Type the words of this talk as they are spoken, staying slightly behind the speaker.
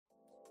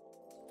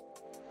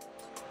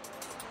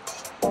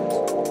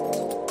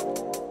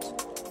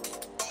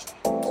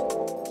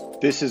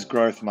This is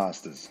Growth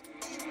Masters,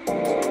 the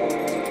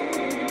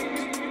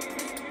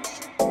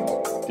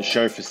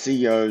show for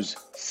CEOs,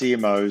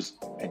 CMOs,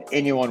 and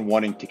anyone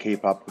wanting to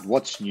keep up with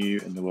what's new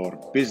in the world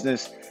of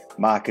business,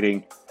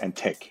 marketing, and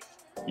tech.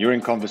 You're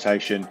in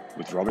conversation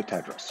with Robert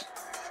Tadros.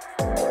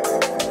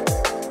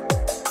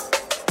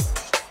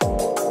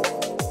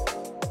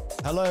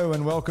 Hello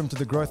and welcome to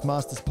the Growth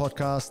Masters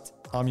podcast.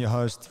 I'm your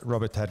host,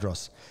 Robert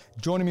Tadros.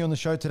 Joining me on the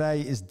show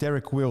today is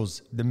Derek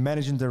Wills, the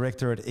Managing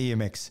Director at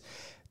EMX.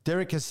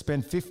 Derek has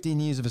spent 15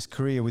 years of his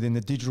career within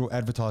the digital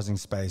advertising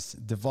space,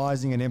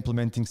 devising and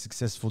implementing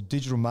successful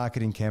digital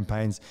marketing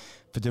campaigns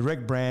for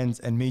direct brands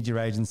and media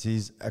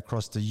agencies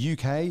across the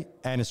UK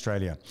and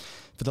Australia.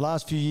 For the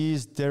last few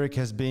years, Derek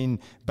has been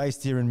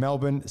based here in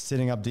Melbourne,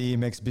 setting up the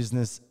EMX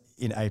business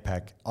in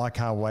APAC. I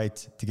can't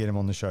wait to get him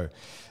on the show.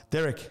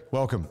 Derek,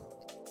 welcome.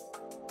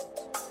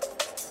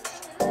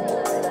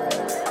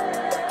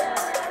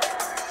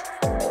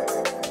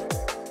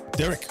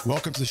 Derek,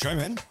 welcome to the show,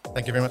 man.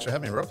 Thank you very much for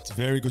having me, Rob. It's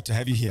very good to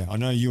have you here. I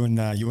know you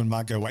and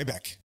Mark go way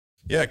back.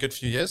 Yeah, a good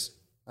few years.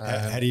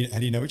 How do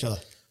you know each other?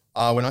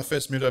 When I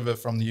first moved over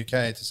from the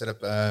UK to set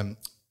up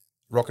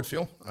Rocket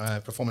Fuel,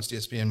 performance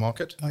DSP in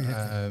market,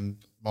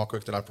 Mark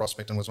worked at our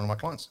prospect and was one of my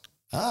clients.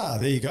 Ah,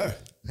 there you go.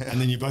 And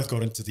then you both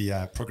got into the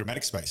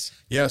programmatic space.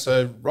 Yeah,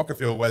 so Rocket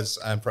Fuel was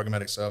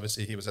programmatic, so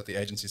obviously he was at the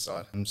agency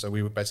side. And so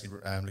we were basically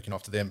looking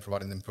after them,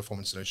 providing them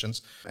performance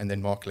solutions. And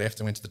then Mark left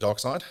and went to the dark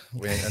side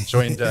and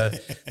joined the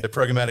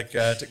programmatic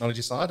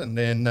technology side. And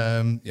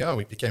then,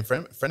 we became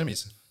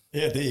frenemies.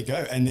 Yeah, there you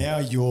go. And now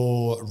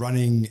you're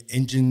running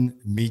Engine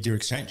Media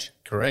Exchange.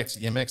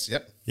 Correct, EMX,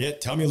 yep. Yeah,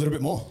 tell me a little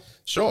bit more.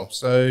 Sure.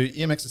 So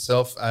EMX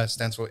itself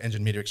stands for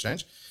Engine Media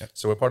Exchange. Yep.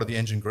 So we're part of the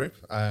Engine Group.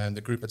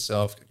 The group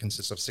itself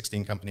consists of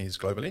 16 companies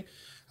globally.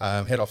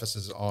 Head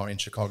offices are in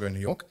Chicago and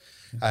New York.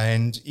 Yep.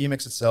 And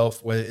EMX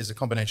itself is a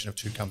combination of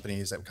two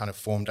companies that kind of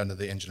formed under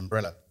the Engine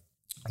umbrella.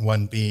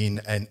 One being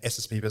an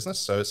SSP business,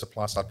 so a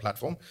supply-side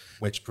platform,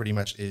 which pretty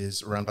much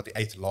is around about the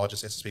 8th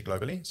largest SSP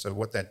globally. So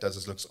what that does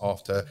is looks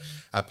after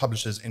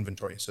publishers'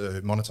 inventory, so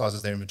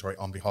monetizes their inventory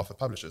on behalf of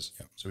publishers.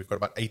 Yep. So we've got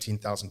about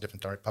 18,000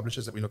 different direct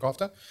publishers that we look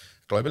after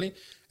globally.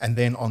 And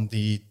then on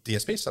the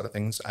DSP side of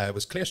things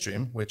was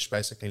Clearstream, which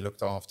basically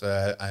looked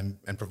after and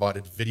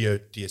provided video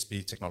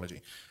DSP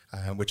technology,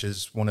 which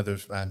is one of the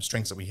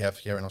strengths that we have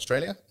here in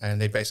Australia. And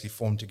they basically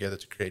formed together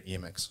to create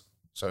EMX,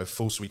 so a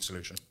full suite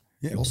solution.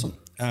 Yeah, awesome.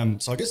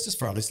 So I guess just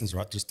for our listeners,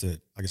 right, just to,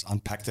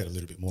 unpack that a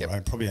little bit more,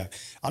 right? Probably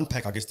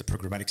unpack, the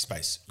programmatic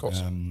space. Of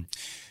course.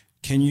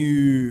 Can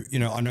you,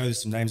 I know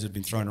there's some names that have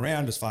been thrown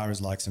around as far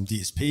as like some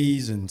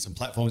DSPs and some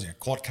platforms,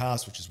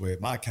 Quadcast, which is where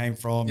Mark came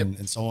from,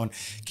 and so on.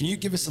 Can you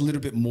give us a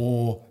little bit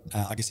more,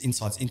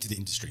 insights into the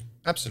industry?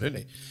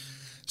 Absolutely.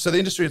 So the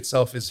industry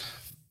itself is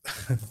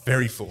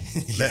very full,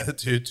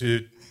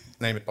 to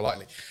name it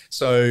politely.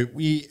 So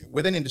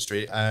within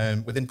industry,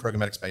 within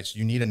programmatic space,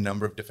 you need a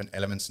number of different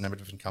elements, a number of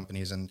different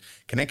companies and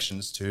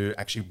connections to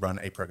actually run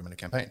a programmatic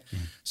campaign.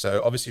 Mm-hmm.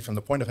 So obviously from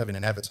the point of having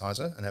an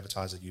advertiser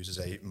uses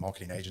a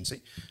marketing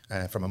agency.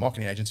 From a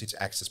marketing agency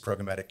to access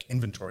programmatic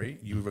inventory,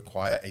 you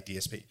require a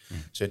DSP. Mm-hmm.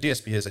 So a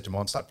DSP is a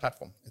demand-side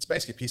platform. It's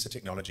basically a piece of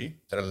technology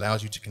that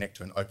allows you to connect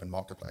to an open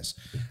marketplace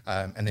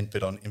and then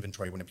bid on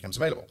inventory when it becomes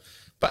available.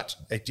 But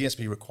a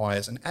DSP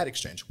requires an ad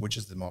exchange, which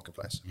is the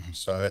marketplace. Mm-hmm.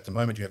 So at the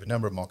moment, you have a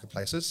number of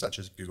marketplaces, such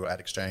as Google Ad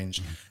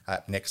Exchange,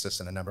 Nexus,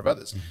 and a number of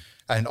others. Mm-hmm.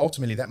 And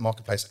ultimately, that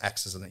marketplace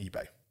acts as an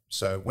eBay.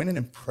 So when an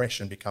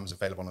impression becomes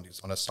available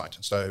on a site,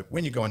 so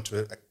when you go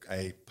onto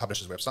a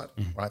publisher's website,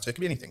 right, so it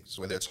can be anything,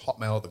 so whether it's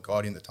Hotmail, The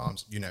Guardian, The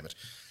Times, you name it,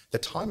 the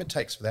time it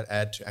takes for that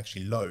ad to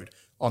actually load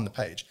on the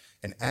page,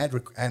 an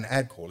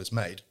ad call is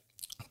made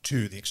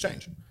to the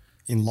exchange.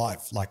 In live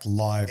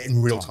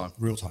in real time.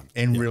 Real time.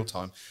 Real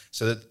time.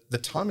 So that the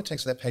time it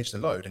takes for that page to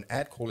load, an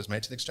ad call is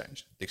made to the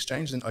exchange. The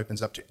exchange then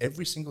opens up to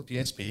every single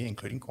DSP,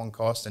 including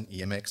Quadcast and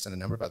EMX and a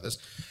number of others,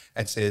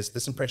 and says,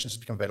 this impression has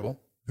become available.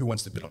 Who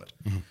wants to bid on it?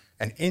 Mm-hmm.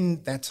 And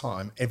in that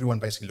time, everyone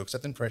basically looks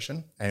at the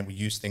impression, and we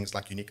use things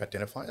like unique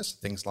identifiers,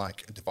 things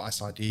like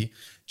device ID,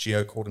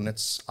 geo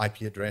coordinates,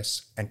 IP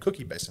address, and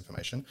cookie-based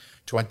information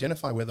to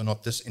identify whether or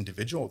not this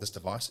individual or this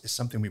device is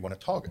something we want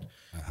to target.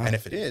 Uh-huh. And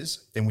if it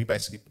is, then we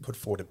basically put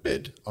forward a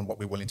bid on what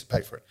we're willing to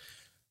pay for it.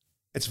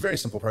 It's a very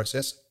simple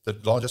process. The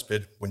largest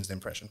bid wins the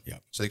impression.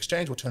 Yep. So the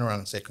exchange will turn around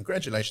and say,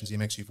 congratulations,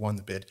 EMX, you've won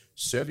the bid,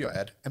 serve your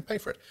ad and pay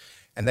for it.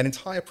 And that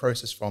entire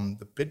process from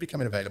the bid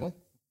becoming available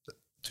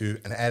to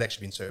an ad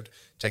actually being served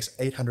takes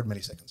 800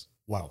 milliseconds.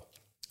 Wow.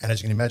 And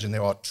as you can imagine,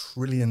 there are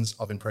trillions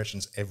of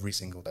impressions every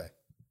single day.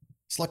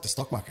 It's like the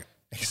stock market.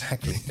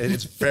 Exactly.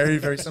 It's very,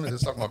 very similar to the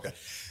stock market.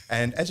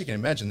 And as you can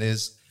imagine,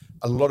 there's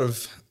a lot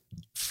of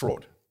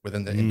fraud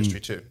within the industry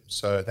too.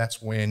 So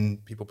that's when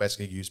people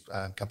basically use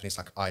companies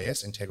like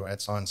IS, Integral Ad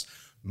Science,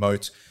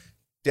 Moat,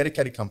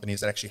 dedicated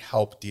companies that actually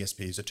help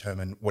DSPs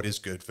determine what is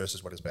good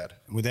versus what is bad.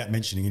 Without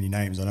mentioning any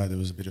names, I know there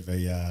was a bit of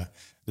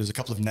there's a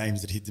couple of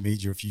names that hit the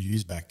media a few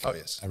years back. Oh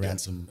yes,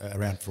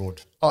 around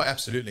fraud. Oh,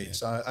 absolutely. Yeah.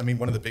 So I mean,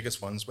 one of the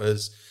biggest ones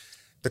was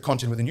the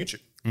content within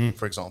YouTube,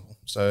 for example.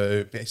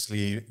 So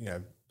basically,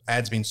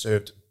 ads being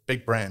served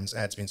big brands,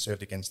 ads being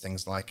served against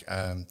things like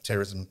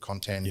terrorism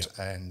content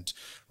and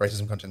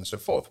racism content and so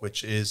forth,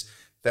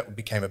 that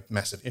became a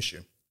massive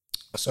issue.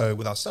 So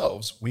with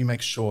ourselves, we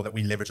make sure that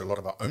we leverage a lot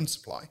of our own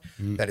supply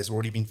that has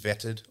already been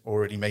vetted,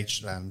 already made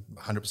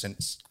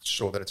 100%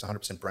 sure that it's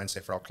 100% brand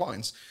safe for our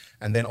clients.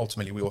 And then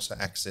ultimately, we also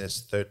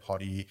access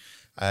third-party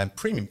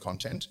premium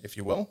content, if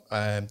you will,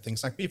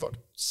 things like BVOD,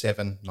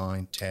 7,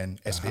 9, 10,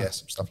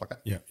 SBS, stuff like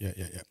that. Yeah.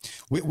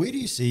 Where do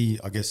you see,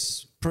 I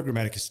guess,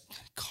 programmatic is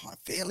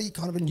fairly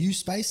kind of a new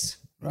space,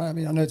 right? I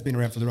mean, I know it's been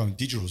around for the long.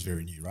 Digital is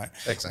very new, right?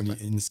 Exactly.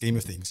 In the scheme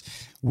of things.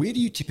 Where do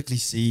you typically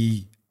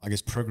see, I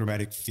guess,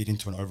 programmatic fit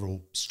into an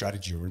overall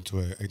strategy or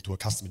into a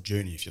customer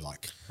journey, if you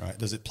like, right?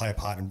 Does it play a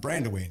part in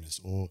brand awareness,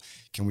 or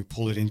can we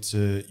pull it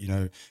into,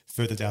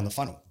 further down the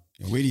funnel?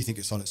 Where do you think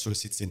it sort of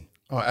sits in?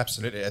 Oh,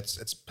 absolutely.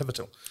 It's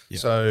pivotal. Yeah.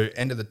 So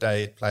end of the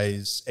day, it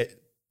plays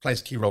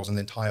key roles in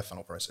the entire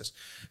funnel process.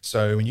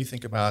 So when you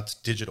think about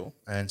digital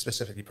and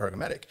specifically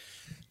programmatic,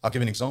 I'll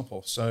give an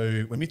example.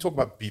 So when we talk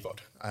about BVOD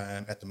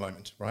at the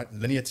moment, right?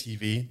 Linear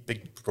TV,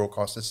 big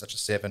broadcasters such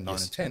as 7, 9,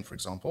 and 10, for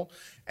example,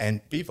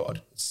 and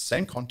BVOD,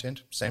 same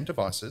content, same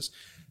devices.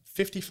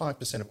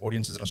 55% of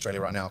audiences in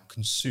Australia right now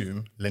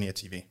consume linear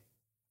TV,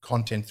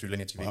 content through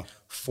linear TV. Wow.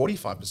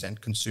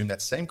 45% consume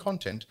that same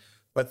content,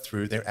 but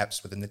through their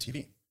apps within the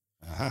TV.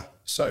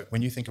 So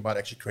when you think about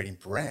actually creating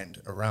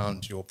brand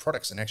around your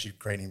products and actually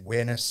creating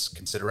awareness,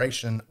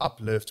 consideration,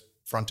 uplift,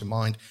 front of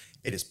mind,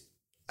 it is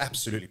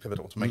absolutely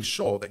pivotal to make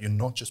sure that you're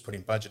not just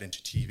putting budget into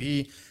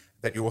TV,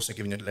 that you're also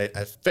giving it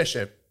a fair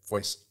share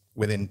voice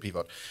within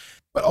BVOD.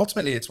 But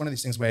ultimately, it's one of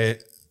these things where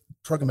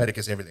programmatic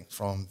is everything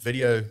from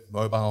video,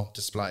 mobile,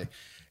 display.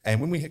 And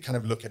when we kind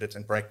of look at it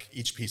and break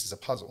each piece as a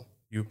puzzle,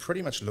 you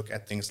pretty much look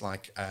at things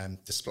like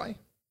display,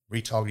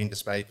 retargeting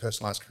display,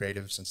 personalized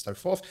creatives, and so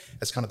forth,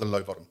 as kind of the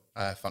low bottom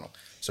funnel.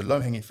 So low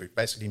hanging fruit,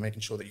 basically making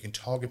sure that you can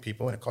target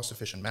people in a cost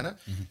efficient manner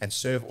and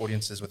serve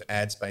audiences with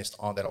ads based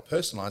on that are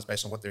personalized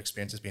based on what their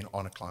experience has been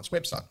on a client's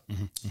website.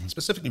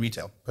 Specifically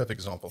retail, perfect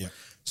example. Yeah.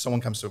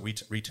 Someone comes to a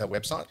retail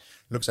website,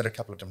 looks at a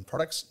couple of different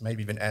products,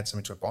 maybe even adds them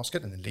into a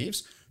basket and then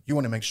leaves. You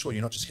want to make sure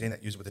you're not just hitting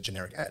that user with a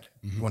generic ad.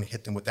 You want to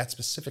hit them with that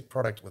specific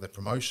product, with a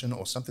promotion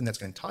or something that's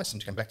going to entice them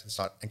to come back to the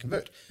site and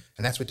convert.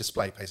 And that's where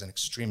display plays an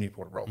extremely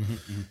important role.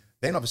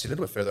 Then obviously a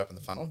little bit further up in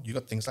the funnel, you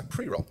got things like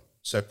pre-roll.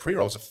 So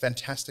pre-roll is a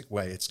fantastic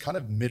way. It's kind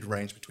of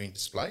mid-range between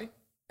display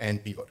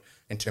and BVOD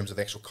in terms of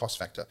the actual cost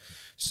factor.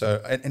 So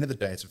at the end of the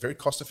day, it's a very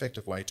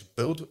cost-effective way to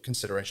build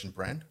consideration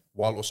brand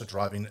while also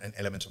driving an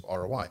element of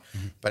ROI.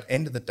 But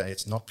end of the day,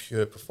 it's not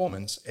pure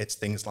performance. It's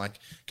things like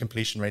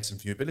completion rates and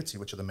viewability,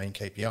 which are the main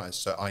KPIs.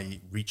 So i.e.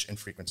 reach and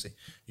frequency.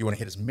 You want to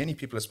hit as many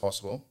people as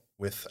possible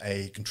with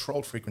a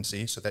controlled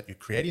frequency so that you're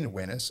creating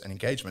awareness and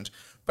engagement,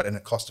 but in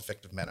a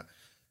cost-effective manner.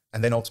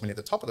 And then ultimately at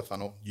the top of the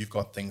funnel, you've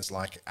got things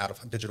like out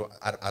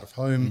of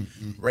home,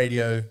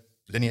 radio,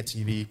 linear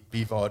TV,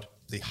 BVOD,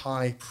 the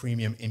high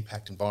premium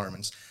impact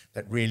environments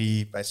that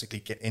really basically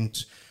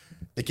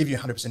they give you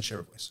 100% share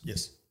of voice.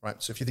 Yes.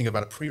 Right. So if you think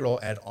about a pre-roll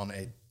ad on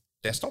a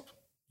desktop,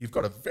 you've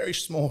got a very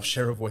small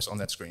share of voice on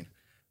that screen.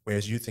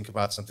 Whereas you think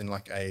about something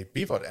like a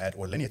BVOD ad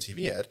or a linear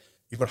TV ad,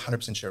 you've got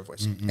 100% share of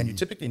voice. And you're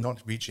typically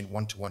not reaching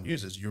one-to-one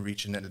users. You're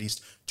reaching at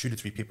least 2 to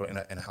 3 people in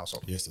a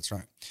household. Yes, that's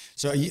right.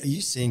 So are you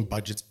seeing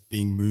budgets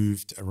being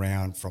moved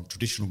around from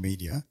traditional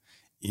media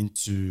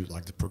into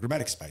like the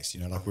programmatic space?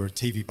 Like where a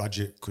TV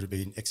budget could have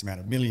been X amount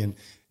of million,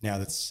 now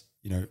that's,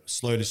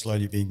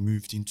 slowly being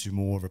moved into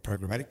more of a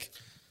programmatic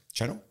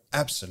channel?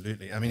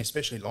 Absolutely. I mean,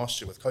 especially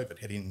last year with COVID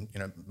hitting,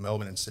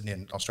 Melbourne and Sydney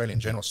and Australia in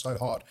general so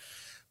hard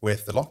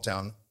with the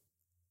lockdown.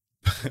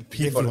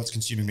 Everyone's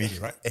consuming media,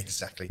 right?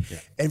 Exactly. Yeah.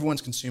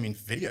 Everyone's consuming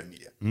video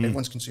media.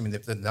 Everyone's consuming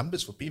the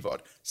numbers for BVOD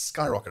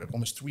skyrocketed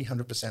almost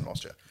 300%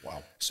 last year.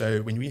 Wow.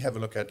 So when we have a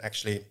look at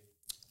actually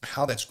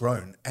how that's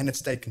grown and it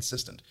stayed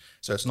consistent.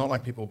 So it's not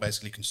like people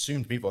basically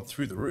consumed BVOD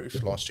through the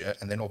roof last year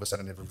and then all of a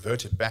sudden they've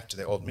reverted back to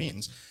their old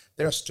means.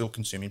 They are still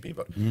consuming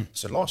BVOD.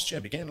 So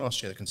beginning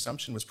last year, the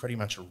consumption was pretty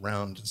much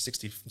around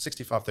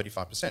 65,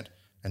 35%.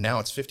 And now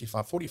it's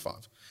 55,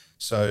 45.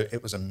 So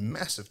it was a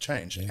massive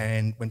change. Yeah.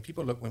 And when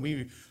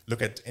we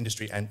look at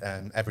industry and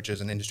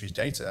averages and industry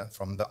data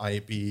from the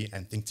IAB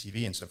and Think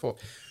TV and so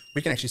forth,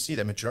 we can actually see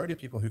that majority of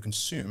people who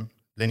consume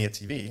linear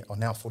TV are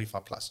now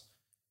 45 plus.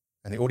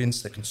 And the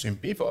audience that consume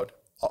BVOD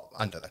are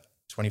under that,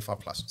 25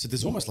 plus. So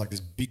there's almost like this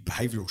big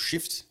behavioral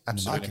shift in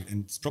the market,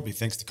 and it's probably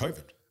thanks to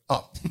COVID.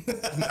 Oh,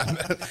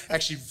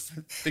 actually,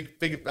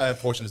 big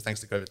portion is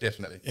thanks to COVID,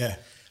 definitely. Yeah.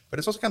 But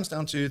it also comes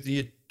down to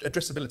the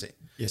addressability.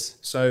 Yes.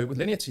 So with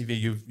linear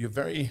TV, you're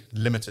very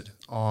limited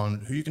on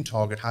who you can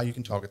target, how you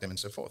can target them, and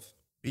so forth.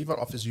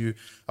 BVOD offers you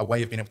a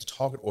way of being able to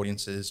target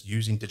audiences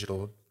using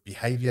digital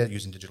behavior,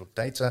 using digital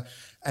data,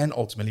 and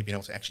ultimately being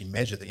able to actually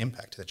measure the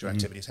impact that your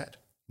activities had.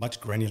 Much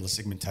granular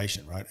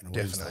segmentation, right? And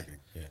definitely.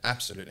 Yeah.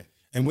 Absolutely.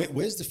 And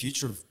where's the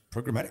future of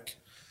programmatic?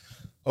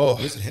 Oh,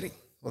 where's it heading?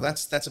 Well,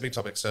 that's a big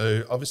topic.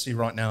 So obviously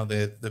right now,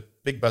 the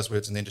big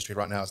buzzwords in the industry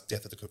right now is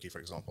death of the cookie, for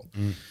example.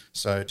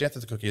 So death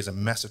of the cookie is a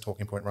massive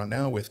talking point right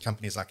now with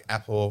companies like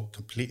Apple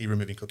completely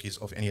removing cookies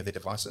off any of their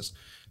devices.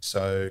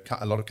 So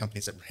a lot of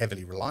companies that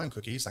heavily rely on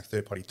cookies, like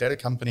third-party data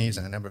companies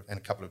and a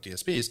couple of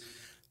DSPs,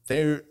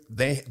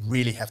 they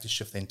really have to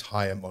shift their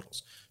entire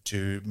models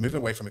to move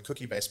away from a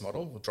cookie-based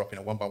model, we'll drop in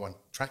a one-by-one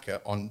tracker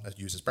on a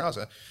user's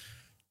browser,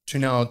 to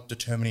now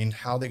determining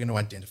how they're going to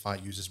identify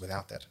users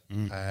without that.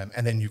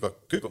 And then you've got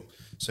Google.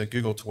 So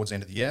Google, towards the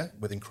end of the year,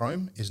 within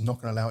Chrome, is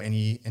not going to allow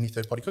any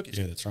third-party cookies.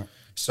 Yeah, that's right.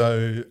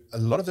 So a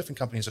lot of different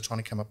companies are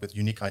trying to come up with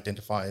unique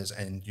identifiers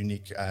and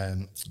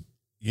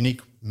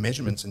unique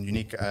measurements and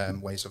unique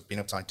ways of being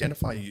able to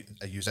identify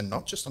a user,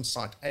 not just on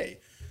site A,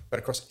 but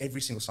across every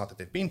single site that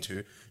they've been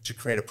to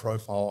create a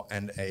profile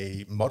and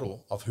a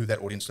model of who that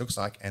audience looks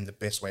like and the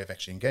best way of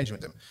actually engaging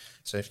with them.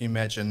 So if you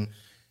imagine,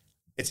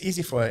 it's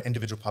easy for an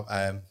individual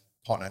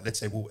partner, let's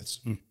say Woolworths,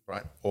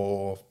 right,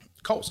 or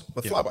Coles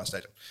with Flybuys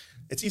data.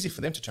 It's easy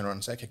for them to turn around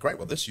and say, okay, great,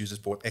 well, this user's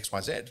bought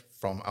XYZ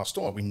from our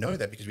store. We know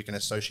that because we can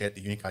associate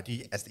the unique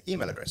ID as the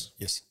email address.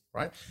 Yes.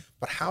 Right?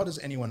 But how does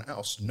anyone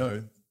else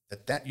know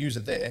that user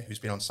there who's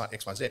been on site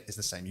XYZ is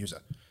the same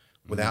user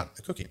without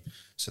a cookie?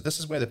 So this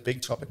is where the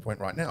big topic point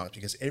right now is,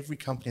 because every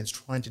company is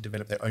trying to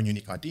develop their own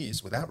unique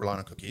IDs without relying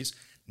on cookies.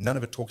 None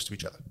of it talks to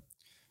each other.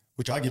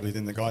 Which arguably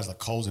then the guys like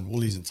Coles and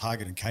Woolies and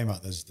Target and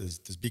Kmart, those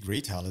big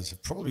retailers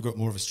have probably got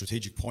more of a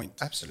strategic point.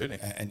 Absolutely.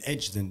 An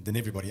edge than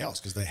everybody else,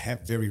 because they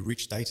have very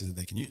rich data that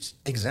they can use.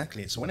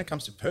 Exactly. So when it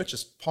comes to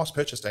past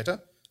purchase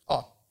data,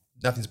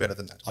 nothing's better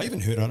than that. I even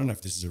heard, I don't know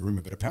if this is a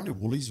rumor, but apparently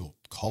Woolies or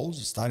Coles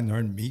are starting their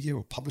own media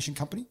or publishing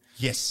company.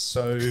 Yes.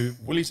 So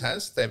Woolies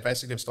they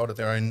basically have started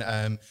their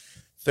own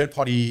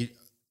third-party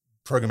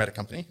programmatic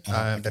company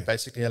that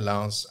basically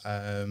allows,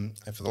 and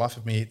for the life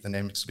of me, the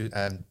name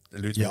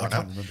eludes me right now. I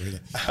can't remember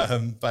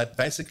either. But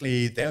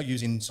basically, they're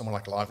using someone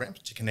like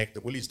LiveRamp to connect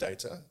the Woolies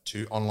data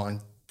to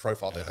online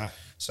profile data.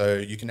 So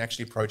you can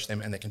actually approach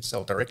them and they can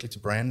sell directly to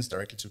brands,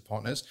 directly to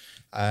partners,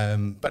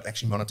 but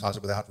actually monetize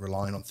it without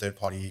relying on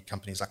third-party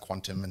companies like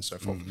Quantum and so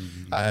forth.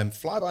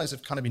 Flybuys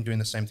have kind of been doing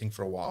the same thing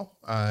for a while,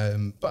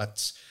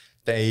 but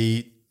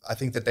I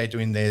think that they're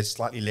doing theirs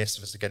slightly less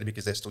sophisticated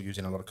because they're still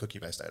using a lot of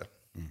cookie-based data.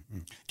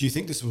 Do you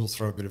think this will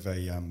throw a bit of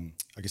a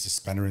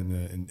spanner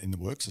in the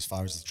works as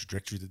far as the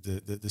trajectory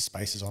that the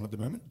space is on at the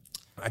moment?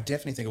 I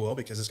definitely think it will,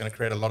 because it's going to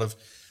create a lot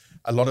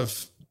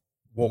of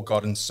walled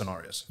gardens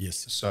scenarios.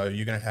 Yes. So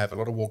you're going to have a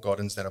lot of walled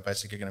gardens that are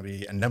basically going to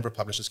be a number of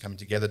publishers coming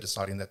together,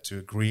 deciding that to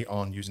agree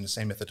on using the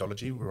same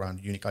methodology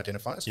around unique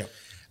identifiers. Yep.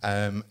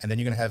 And then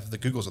you're going to have the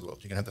Googles of the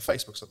world, you're going to have the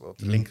Facebooks of the world,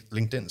 the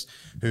LinkedIns,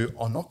 who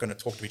are not going to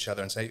talk to each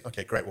other and say,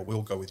 okay, great, well,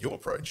 we'll go with your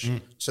approach.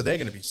 So they're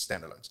going to be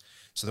standalones.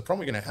 So the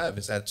problem you're going to have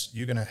is that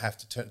you're going to have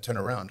to turn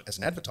around as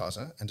an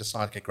advertiser and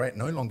decide, okay, great,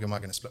 no longer am I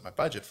going to split my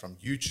budget from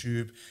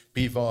YouTube,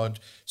 BVOD,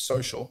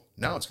 social.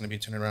 Now it's going to be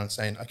turning around and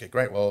saying, okay,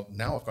 great, well,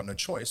 now I've got no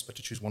choice but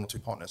to choose one or two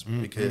partners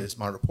because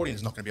my reporting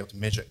is not going to be able to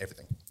measure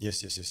everything.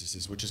 Yes,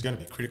 which is going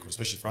to be critical,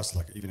 especially for us,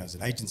 like even as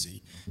an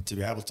agency, to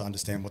be able to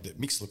understand what that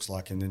mix looks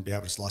like and then be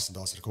able to slice and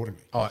dice it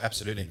accordingly. Oh,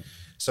 absolutely.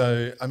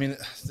 So,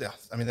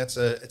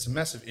 it's a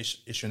massive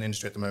issue in the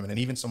industry at the moment. And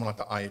even someone like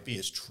the IAB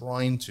is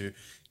trying to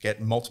get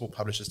multiple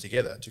publishers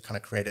together to kind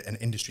of create an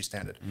industry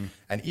standard.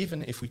 And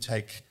even if we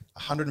take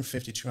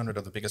 150, 200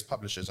 of the biggest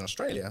publishers in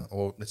Australia,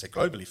 or let's say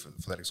globally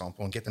for that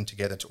example, and get them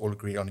together to all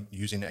agree on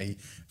using a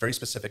very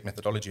specific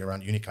methodology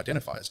around unique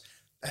identifiers,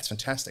 that's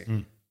fantastic.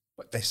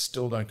 But they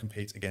still don't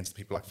compete against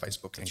people like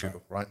Facebook and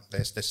Google, right?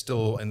 They're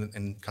still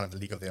in kind of the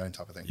league of their own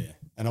type of thing. Yeah.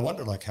 And I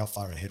wonder how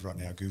far ahead right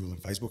now Google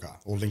and Facebook are,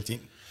 or LinkedIn,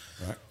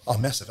 right? Oh,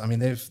 massive.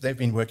 They've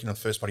been working on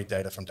first-party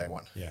data from day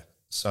one. Yeah.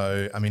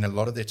 So, a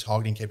lot of their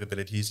targeting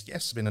capabilities,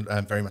 yes, have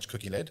been very much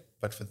cookie-led,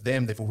 but for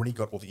them, they've already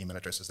got all the email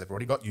addresses. They've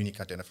already got unique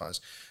identifiers.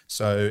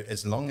 So,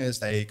 as long as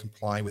they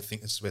comply with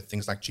things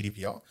like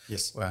GDPR,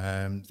 yes,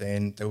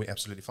 then they'll be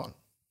absolutely fine.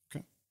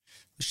 Okay.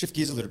 Let's shift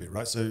gears a little bit,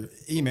 right? So,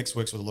 EMX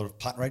works with a lot of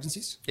partner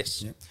agencies.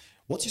 Yes. Yeah.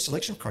 What's your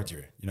selection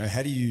criteria?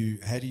 How do you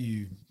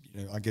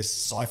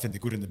siphon the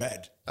good and the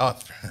bad? Oh,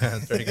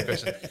 very good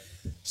question.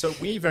 So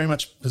we very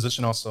much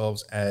position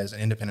ourselves as an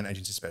independent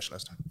agency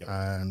specialist.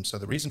 Yep. So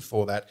the reason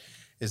for that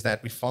is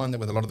that we find that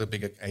with a lot of the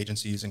bigger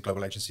agencies and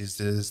global agencies,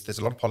 there's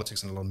a lot of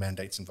politics and a lot of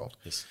mandates involved.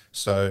 Yes.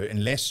 So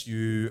unless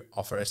you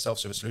offer a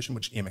self-service solution,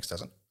 which EMX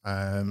doesn't,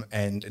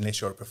 and unless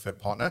you're a preferred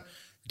partner,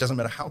 it doesn't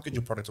matter how good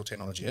your product or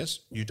technology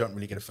is, you don't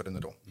really get a foot in the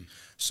door.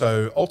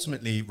 So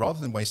ultimately,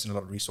 rather than wasting a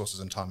lot of resources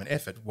and time and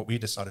effort, what we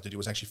decided to do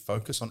was actually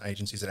focus on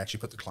agencies that actually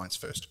put the clients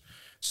first.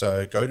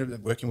 So go to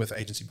working with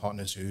agency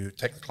partners who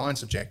take the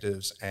client's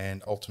objectives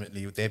and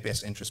ultimately their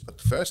best interest put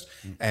first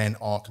and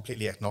are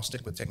completely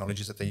agnostic with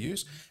technologies that they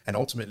use. And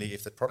ultimately,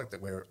 if the product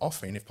that we're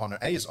offering, if partner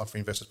A is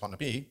offering versus partner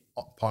B,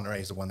 partner A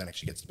is the one that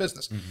actually gets the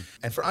business.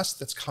 And for us,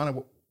 that's kind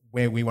of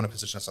where we want to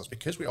position ourselves,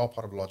 because we are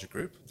part of a larger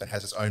group that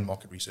has its own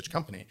market research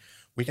company.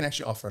 we can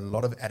actually offer a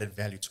lot of added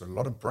value to a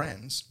lot of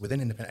brands within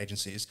independent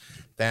agencies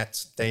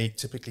that they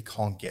typically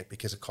can't get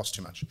because it costs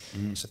too much.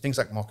 So things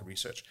like market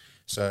research.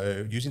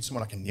 So using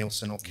someone like a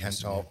Nielsen or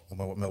Kantar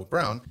or Millward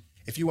Brown,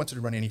 if you wanted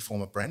to run any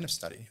form of brand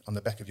study on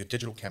the back of your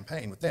digital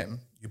campaign with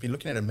them, you'd be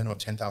looking at a minimum of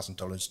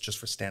 $10,000 just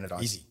for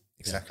standardized. Easy.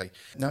 Exactly.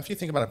 Now, if you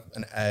think about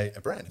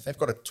a brand, if they've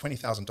got a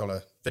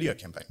 $20,000 video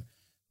campaign,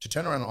 to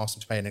turn around and ask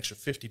them to pay an extra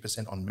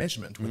 50% on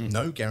measurement with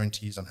no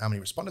guarantees on how many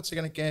respondents they're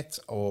going to get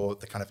or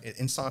the kind of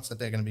insights that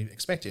they're going to be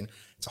expecting,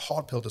 it's a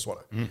hard pill to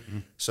swallow.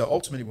 So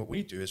ultimately what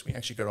we do is we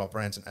actually go to our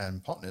brands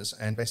and partners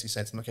and basically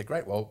say to them, okay,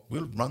 great, well,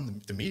 we'll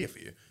run the media for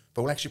you,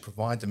 but we'll actually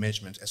provide the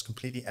measurement as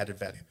completely added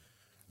value.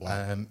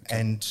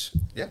 And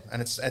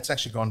it's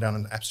actually gone down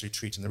an absolute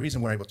treat. And the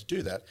reason we're able to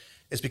do that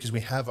is because we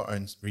have our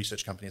own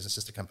research company as a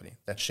sister company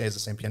that shares the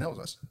same P&L as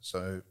us.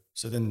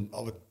 So then I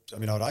would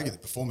argue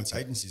that performance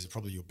agencies are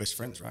probably your best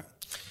friends, right?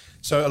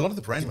 So a lot of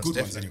the brand good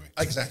ones anyway.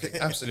 Exactly,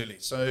 absolutely.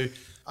 So,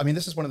 I mean,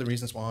 this is one of the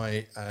reasons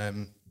why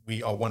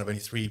we are one of only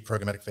 3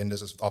 programmatic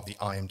vendors of the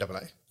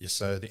IMAA. Yes.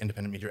 So the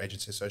Independent Media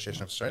Agency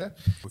Association of Australia.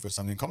 We've got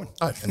something in common.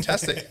 Oh,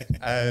 fantastic.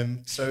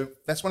 So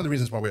that's one of the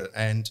reasons why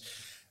and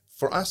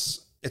for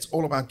us, it's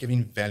all about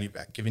giving value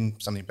back, giving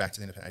something back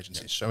to the independent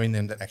agencies, showing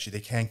them that actually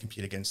they can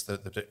compete against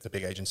the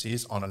big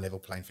agencies on a level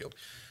playing field.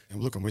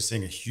 And look, and we're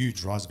seeing a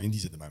huge rise of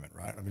indies at the moment,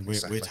 right? I mean,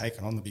 we're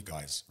taking on the big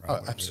guys, right?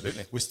 Oh,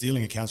 absolutely. We're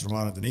stealing accounts from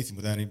right underneath them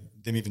without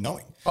them even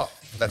knowing. Oh,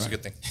 that's a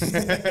good thing.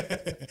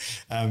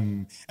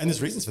 And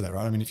there's reasons for that,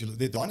 right? I mean, if you look,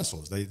 they're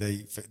dinosaurs.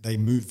 They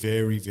move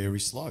very, very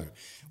slow.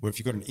 Where if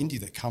you've got an indie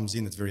that comes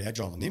in that's very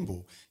agile and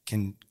nimble,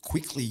 can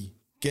quickly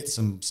get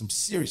some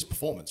serious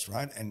performance,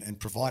 right? And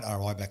provide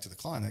ROI back to the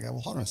client. They go,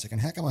 well, hold on a second,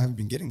 how come I haven't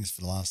been getting this for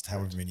the last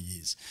however many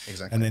years?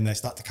 Exactly. And then they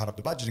start to cut up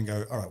the budget and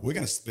go, all right, we're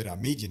going to split our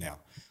media now.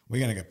 We're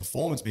going to go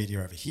performance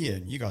media over here,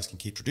 and you guys can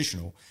keep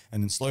traditional.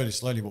 And then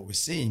slowly what we're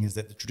seeing is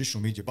that the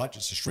traditional media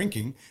budgets are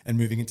shrinking and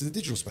moving into the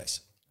digital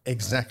space.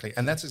 Exactly. Right?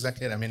 And that's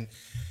exactly it. I mean,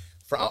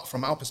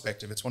 from our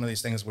perspective, it's one of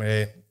these things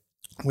where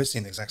we're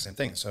seeing the exact same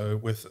thing. So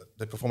with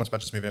the performance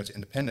budgets moving over to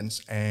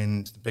independents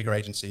and the bigger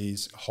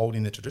agencies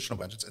holding the traditional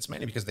budgets, it's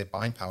mainly because they're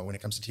buying power when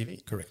it comes to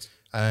TV. Correct.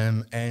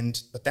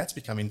 But that's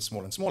becoming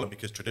smaller and smaller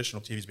because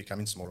traditional TV is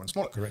becoming smaller and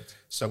smaller. Correct.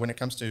 So when it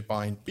comes to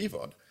buying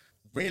BVOD,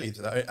 really,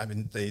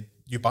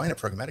 you're buying it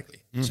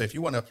programmatically. So if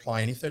you want to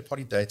apply any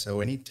third-party data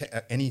or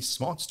any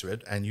smarts to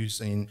it and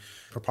using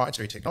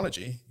proprietary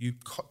technology, you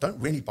don't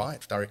really buy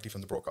it directly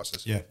from the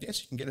broadcasters. Yeah.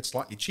 Yes, you can get it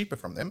slightly cheaper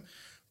from them,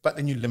 but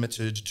then you're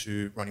limited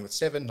to running with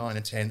 7, 9,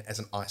 and 10 as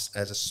a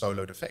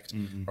soloed effect,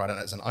 right? And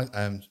as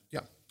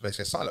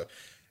basically a silo.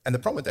 And the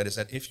problem with that is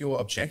that if your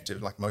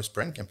objective, like most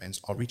brand campaigns,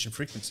 are reach and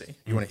frequency,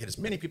 you want to hit as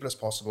many people as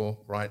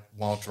possible, right,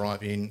 while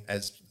driving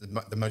as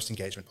the most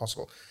engagement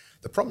possible.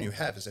 The problem you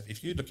have is that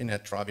if you're looking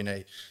at driving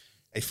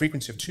a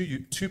frequency of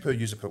two per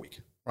user per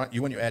week, right?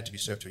 You want your ad to be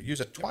served to a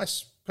user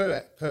twice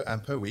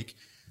per week.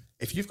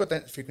 If you've got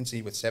that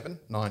frequency with 7,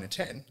 9, and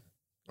 10,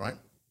 right?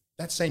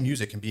 That same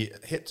user can be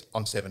hit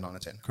on 7, 9,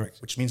 and 10.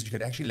 Correct. Which means you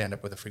could actually land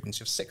up with a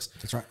frequency of 6.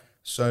 That's right.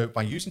 So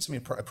by using a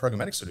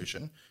programmatic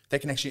solution, they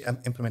can actually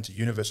implement a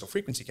universal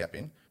frequency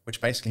capping,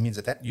 which basically means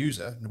that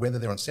user, whether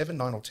they're on 7,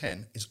 9, or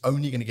 10, is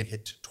only going to get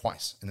hit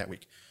twice in that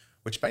week.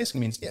 Which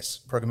basically means, yes,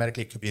 programmatically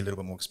it could be a little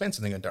bit more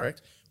expensive than going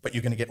direct, but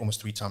you're going to get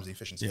almost 3 times the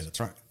efficiency. Yeah, that's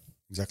right.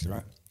 Exactly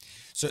right.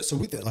 So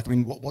with that, like, I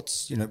mean,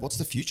 what's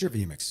the future of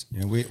EMX?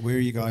 Where are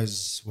you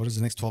guys? What does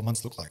the next 12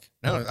 months look like?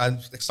 No,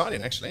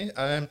 exciting actually.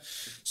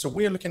 So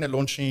we're looking at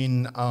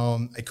launching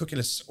a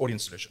cookieless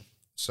audience solution.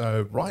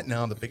 So right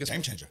now, the biggest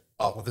game changer.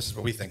 Oh, well, this is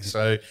what we think.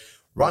 So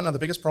right now, the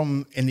biggest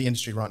problem in the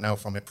industry right now,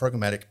 from a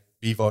programmatic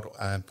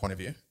BVOD point of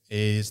view,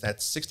 is that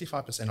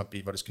 65% of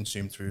BVOD is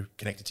consumed through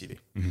connected TV.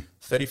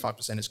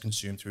 35% is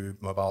consumed through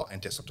mobile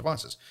and desktop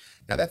devices.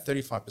 Now, that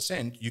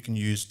 35%, you can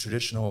use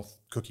traditional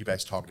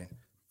cookie-based targeting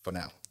for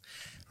now,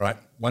 right?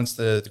 Once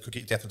the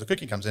death of the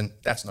cookie comes in,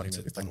 that's not even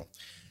a thing.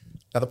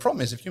 Now, the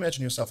problem is, if you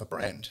imagine yourself a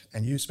brand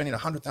and you're spending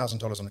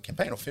 $100,000 on a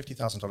campaign or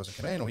 $50,000 on a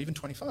campaign or even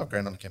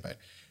 $25,000 on a campaign,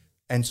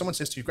 and someone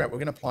says to you, great, we're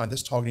going to apply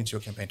this targeting to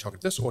your campaign, target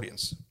this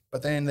audience,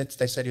 but then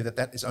they say to you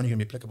that is only going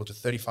to be applicable to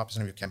 35%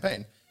 of your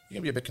campaign,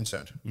 you're going to be a bit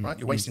concerned, right?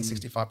 You're wasting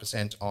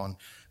 65% on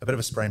a bit of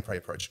a spray and pray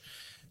approach.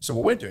 So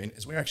what we're doing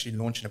is we're actually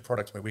launching a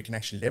product where we can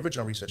actually leverage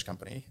our research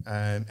company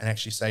and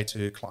actually say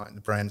to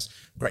client brands,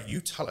 great, you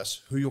tell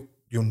us who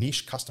your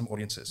niche custom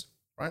audience is,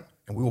 right?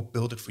 And we will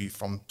build it for you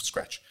from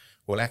scratch.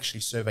 We'll actually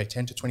survey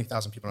 10 to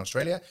 20,000 people in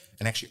Australia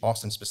and actually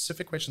ask them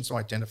specific questions to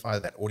identify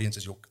that audience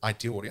as your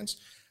ideal audience.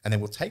 And then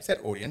we'll take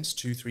that audience,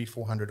 200, 300,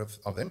 400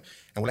 of them,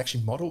 and we'll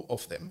actually model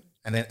off them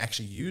and then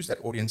actually use that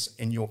audience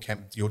in your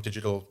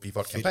digital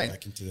BVOD campaign.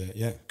 Back into the,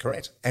 yeah.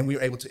 Correct. And we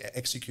were able to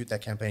execute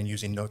that campaign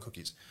using no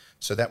cookies.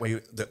 So that way,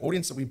 the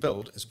audience that we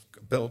build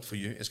for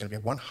you is going to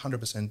be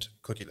 100%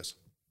 cookieless.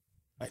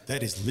 Mate,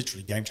 that is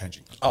literally game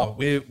changing. Oh,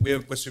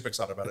 we're super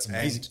excited about That's it.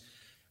 amazing.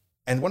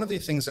 And one of the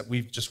things that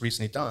we've just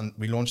recently done,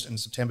 we launched in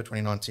September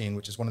 2019,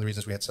 which is one of the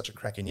reasons we had such a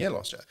cracking year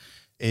last year,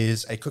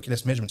 is a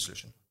cookieless measurement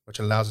solution, which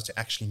allows us to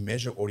actually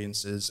measure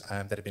audiences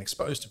that have been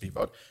exposed to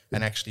BVOD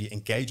and actually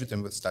engage with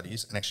them with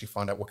studies and actually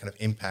find out what kind of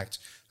impact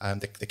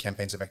the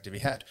campaigns have actively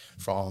had,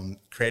 from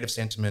creative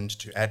sentiment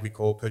to ad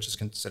recall, purchase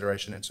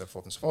consideration, and so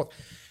forth and so forth.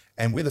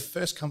 And we're the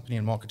first company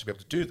in market to be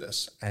able to do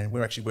this. And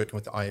we're actually working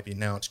with the IAB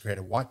now to create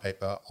a white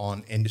paper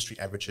on industry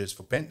averages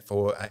for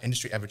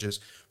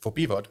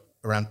BVOD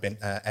around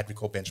ad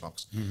recall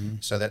benchmarks.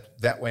 So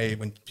that way,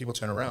 when people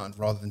turn around,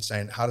 rather than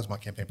saying, how does my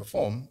campaign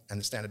perform? And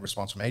the standard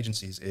response from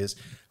agencies is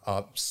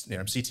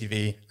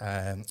CTV,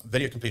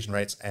 video completion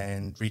rates,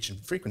 and reach and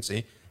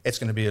frequency. It's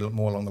going to be a little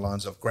more along the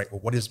lines of, great,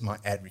 well, what is my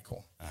ad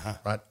recall,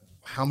 right?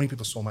 How many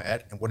people saw my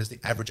ad, and what is the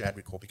average ad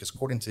recall? Because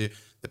according to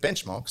the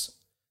benchmarks,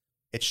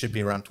 it should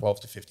be around 12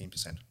 to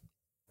 15%.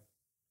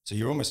 So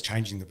you're almost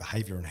changing the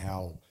behavior and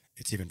how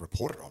it's even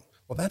reported on.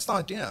 Well, that's the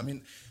idea. I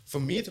mean, for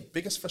me, the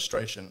biggest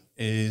frustration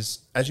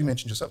is, as you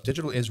mentioned yourself,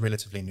 digital is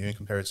relatively new in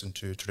comparison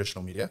to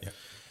traditional media. Yeah.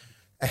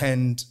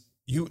 And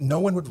no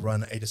one would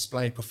run a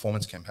display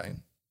performance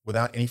campaign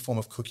without any form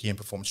of cookie and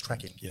performance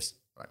tracking. Yes.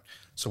 Right.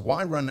 So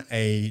why run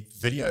a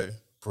video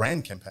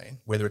brand campaign,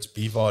 whether it's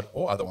BVOD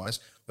or otherwise,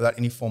 without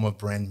any form of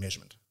brand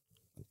measurement?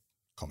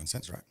 Common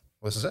sense, right?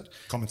 Well, this is it.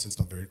 Common sense,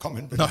 not very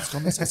common, but it's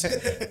common sense.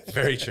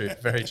 Very true,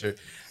 very true.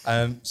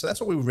 So that's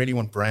what we really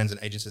want brands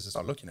and agencies to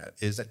start looking at,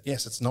 is that,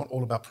 yes, it's not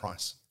all about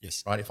price.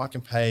 Yes. Right? If I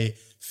can pay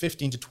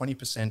 15 to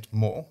 20%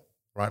 more,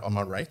 right, on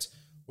my rate,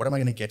 what am I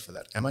going to get for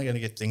that? Am I going to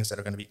get things that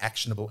are going to be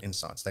actionable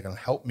insights? They're going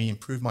to help me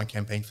improve my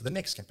campaign for the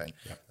next campaign.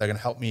 Yep. They're going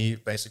to help me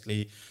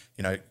basically,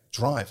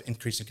 drive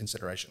increase in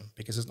consideration,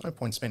 because there's no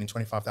point spending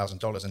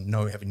 $25,000 and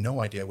having no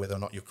idea whether or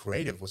not your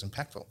creative was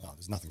impactful. No,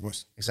 there's nothing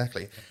worse.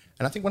 Exactly.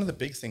 And I think one of the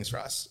big things for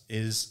us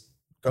is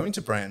going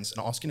to brands and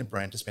asking a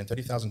brand to spend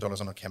 $30,000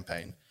 on a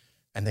campaign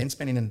and then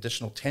spending an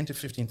additional $10,000 to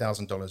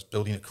 $15,000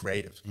 building a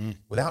creative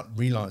without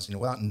realizing,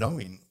 without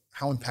knowing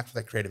how impactful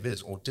that creative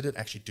is, or did it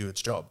actually do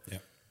its job? Yeah.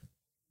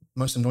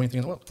 Most annoying thing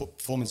in the world.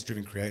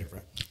 Performance-driven creative,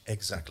 right?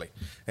 Exactly.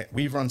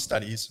 We've run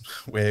studies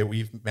where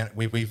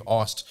we've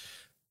asked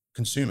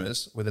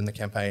consumers within the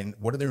campaign,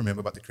 what do they remember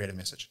about the creative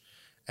message?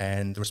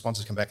 And the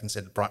responses come back and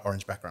said, bright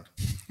orange background.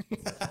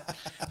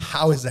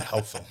 How is that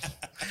helpful?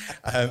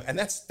 And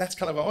that's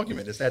kind of our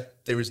argument, is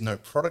that there is no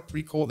product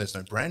recall, there's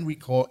no brand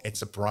recall,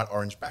 it's a bright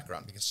orange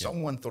background, because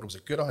someone thought it was a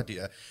good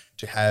idea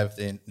to have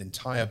the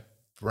entire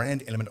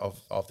brand element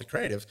of the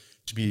creative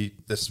to be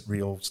this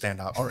real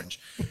standout orange.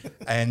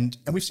 and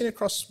we've seen it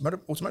across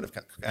automotive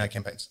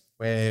campaigns,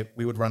 where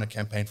we would run a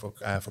campaign for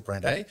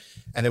brand A,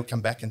 and they would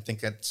come back and think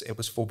that it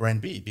was for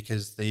brand B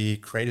because the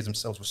creatives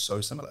themselves were so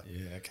similar.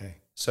 Yeah, okay.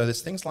 So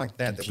there's things like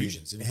that.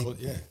 Confusions,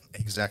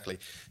 Exactly.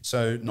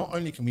 So not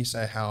only can we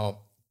say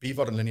how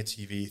BVOD and linear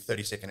TV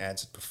 30-second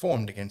ads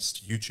performed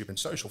against YouTube and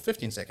social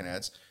 15-second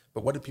ads,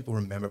 but what did people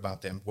remember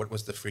about them? What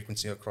was the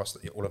frequency across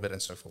all of it,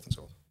 and so forth and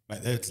so on?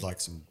 Mate, that's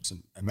like some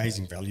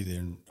amazing value there.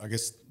 And I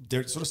guess,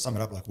 Derek, sort of sum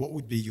it up, like what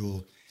would be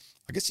your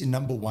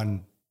number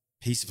one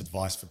piece of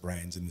advice for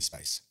brands in this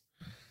space?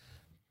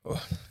 Oh,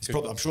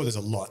 I'm sure there's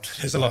a lot.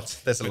 There's a lot.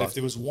 If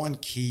there was one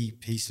key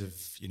piece of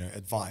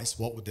advice,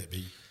 what would that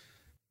be?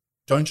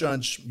 Don't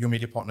judge your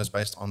media partners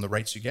based on the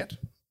rates you get.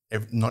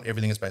 Not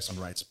everything is based on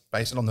rates.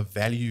 Base it on the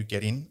value you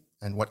get in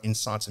and what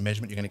insights and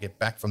measurement you're going to get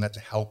back from that to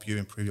help you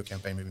improve your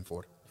campaign moving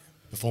forward.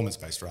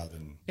 Performance-based rather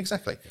than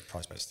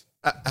price-based.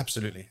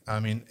 Absolutely. I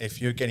mean,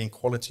 if you're getting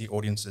quality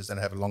audiences that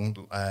have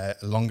a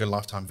longer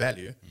lifetime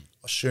value,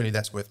 surely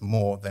that's worth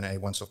more than a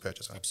one-off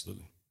purchase.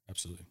 Absolutely.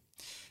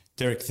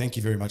 Derek, thank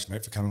you very much,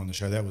 mate, for coming on the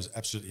show. That was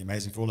absolutely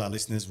amazing. For all our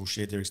listeners, we'll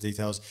share Derek's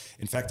details.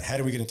 In fact, how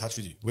do we get in touch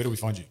with you? Where do we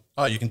find you?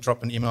 You can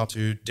drop an email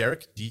to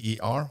Derek,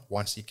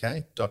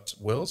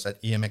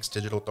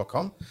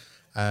 DERYCK.wills@emxdigital.com,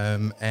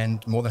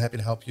 and more than happy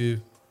to help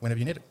you whenever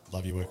you need it.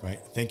 Love your work, mate.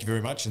 Thank you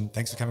very much, and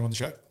thanks for coming on the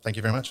show. Thank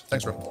you very much.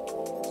 Thanks,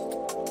 Rob.